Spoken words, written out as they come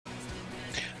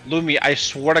Lumi, I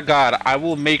swear to God, I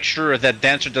will make sure that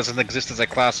Dancer doesn't exist as a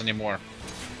class anymore.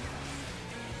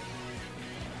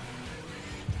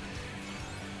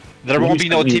 There Lumi won't be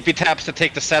no sent me, TP taps to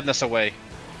take the sadness away.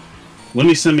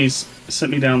 Lumi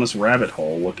sent me down this rabbit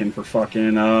hole looking for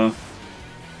fucking a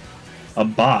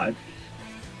bot.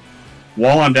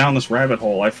 While I'm down this rabbit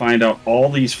hole, I find out all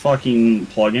these fucking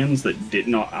plugins that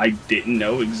I didn't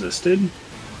know existed.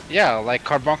 Yeah, like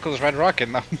Carbuncul's Red Rocket.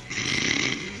 No.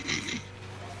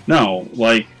 No,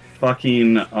 like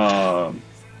fucking what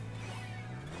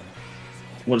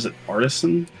is it?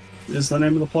 Artisan is the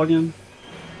name of the plugin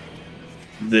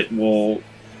that will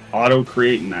auto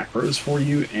create macros for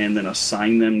you and then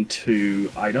assign them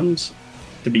to items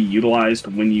to be utilized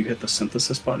when you hit the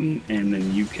synthesis button, and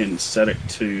then you can set it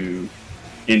to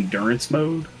endurance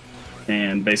mode,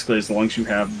 and basically as long as you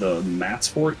have the mats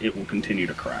for it, it will continue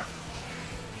to craft.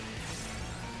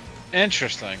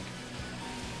 Interesting.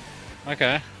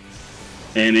 Okay.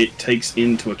 And it takes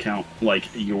into account like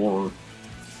your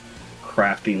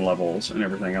crafting levels and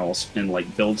everything else, and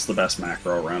like builds the best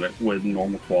macro around it with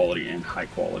normal quality and high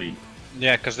quality.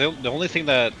 Yeah, because the only thing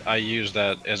that I use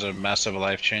that is a massive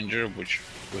life changer, which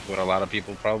with what a lot of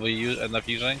people probably end up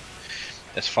using,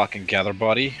 is fucking Gather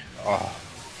Body. Oh,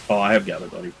 I have Gather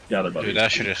Buddy. Gather Buddy. dude,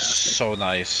 that shit is so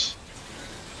nice.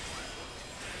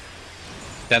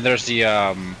 Then there's the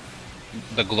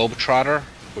Globetrotter,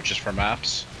 which is for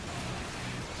maps,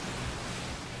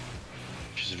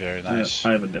 which is very nice.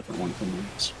 I have a different one from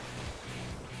this.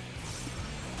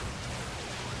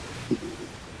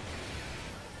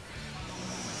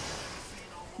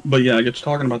 But yeah, I get to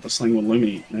talking about this thing with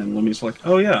Lumi, and Lumi's like,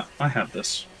 "Oh yeah, I have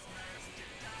this,"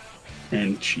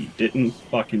 and she didn't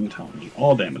fucking tell me.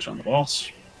 All damage on the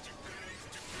boss.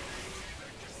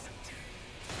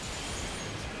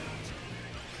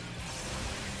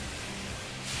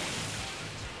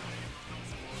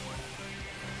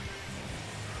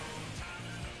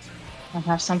 I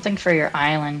have something for your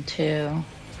island too.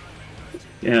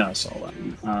 Yeah, I saw that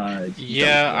one.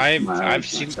 Yeah, I've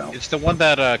seen. It's the one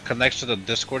that connects to the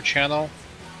Discord channel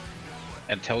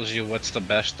and tells you what's the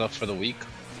best stuff for the week.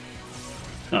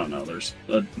 Oh no, there's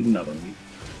another one.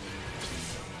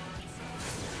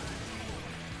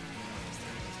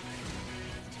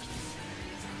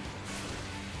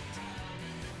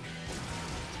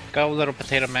 Go, little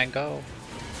potato man, go.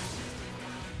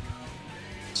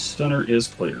 Center is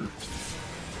clear.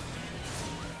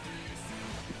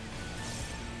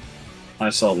 I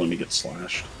saw Lumi get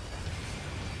slashed.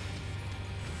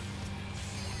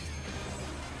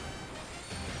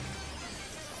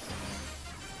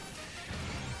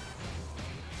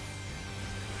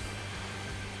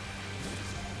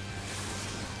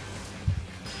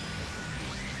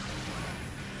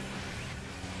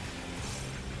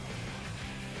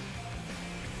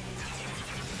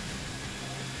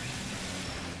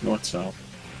 North-south.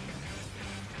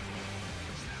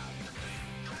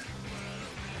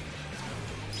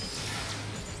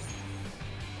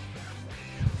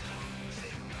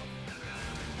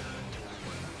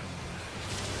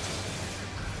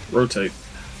 Rotate.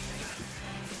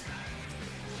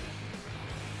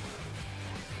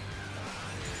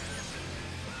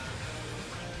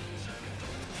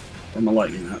 From a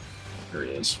lightning net. There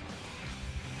he is.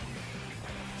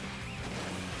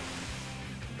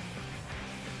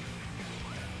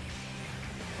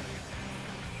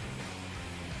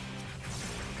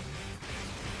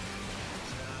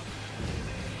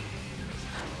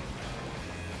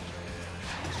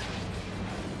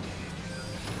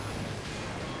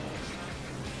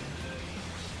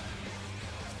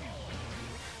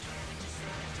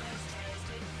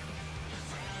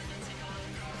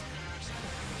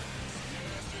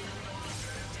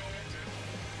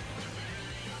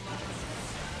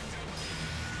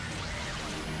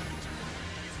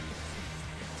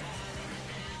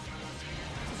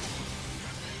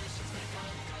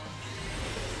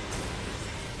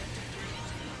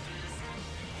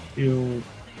 Heal.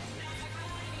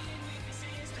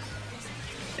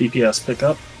 DPS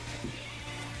pickup.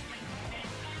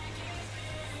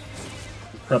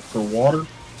 Prep for water.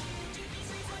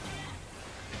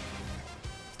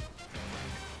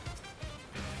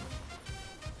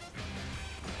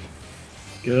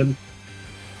 Good.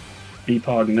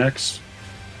 BPOG next.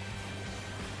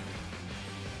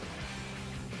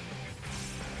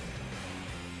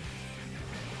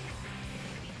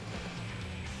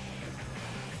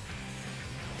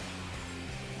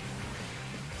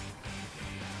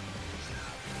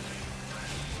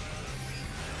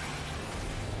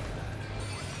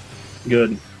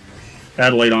 Good.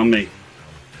 Adelaide on me.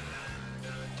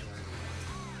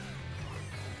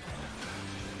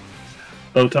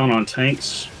 Photon on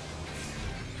tanks.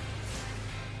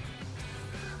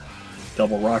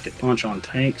 Double rocket punch on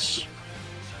tanks.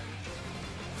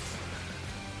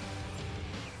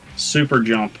 Super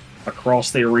jump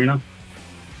across the arena.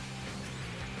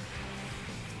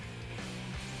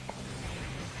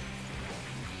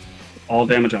 All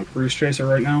damage on Cruise Chaser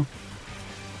right now.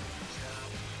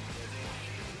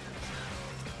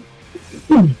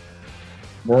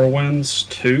 Whirlwinds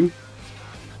 2.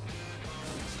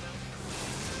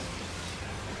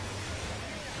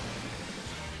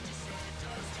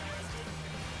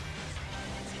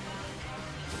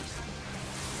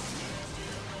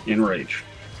 Enrage.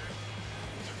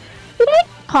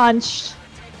 Punched.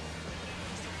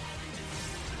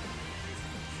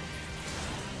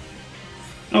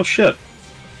 Oh shit.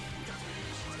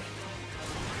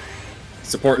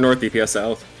 Support north, DPS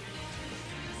south.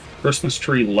 Christmas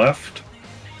tree left.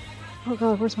 Oh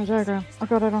god, where's my diagram? Oh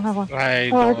god, I don't have one. I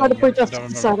Oh, I don't, gotta put I justice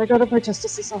don't aside. remember. I gotta put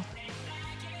justice aside.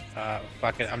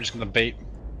 Fuck it, I'm just gonna bait.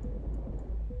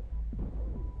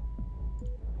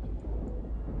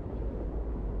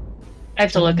 I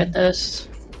have to look at this.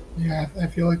 Yeah, I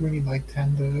feel like we need like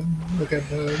 10 to look at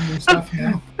the new stuff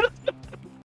now.